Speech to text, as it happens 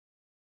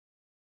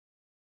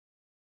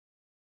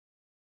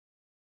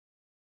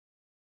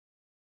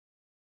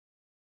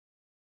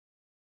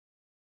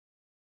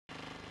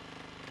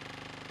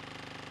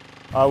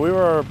We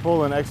were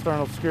pulling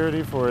external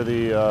security for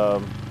the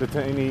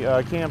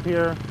detainee camp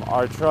here.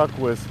 Our truck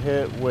was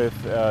hit with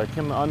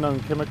unknown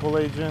chemical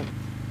agent,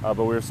 but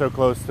we were so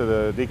close to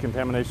the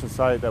decontamination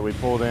site that we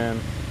pulled in.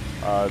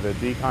 The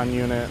DECON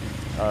unit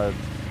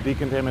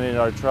decontaminated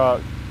our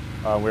truck.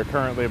 We're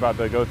currently about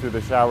to go through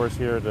the showers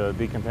here to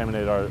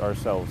decontaminate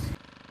ourselves.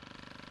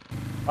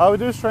 We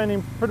do this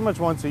training pretty much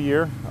once a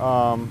year.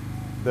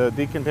 The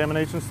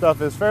decontamination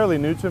stuff is fairly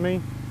new to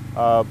me,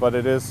 but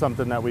it is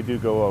something that we do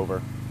go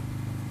over.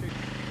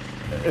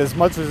 As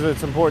much as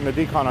it's important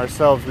to decon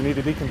ourselves, we need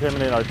to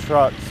decontaminate our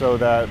truck so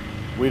that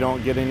we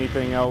don't get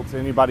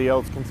anybody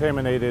else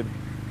contaminated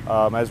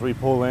as we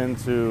pull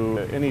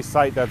into any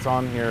site that's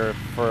on here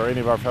for any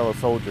of our fellow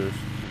soldiers.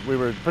 We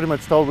were pretty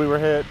much told we were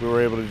hit. We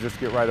were able to just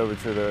get right over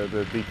to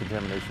the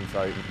decontamination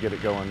site and get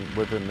it going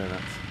within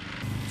minutes.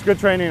 It's good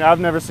training.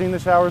 I've never seen the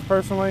showers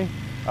personally,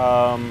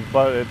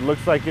 but it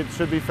looks like it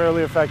should be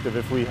fairly effective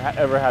if we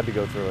ever had to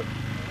go through it.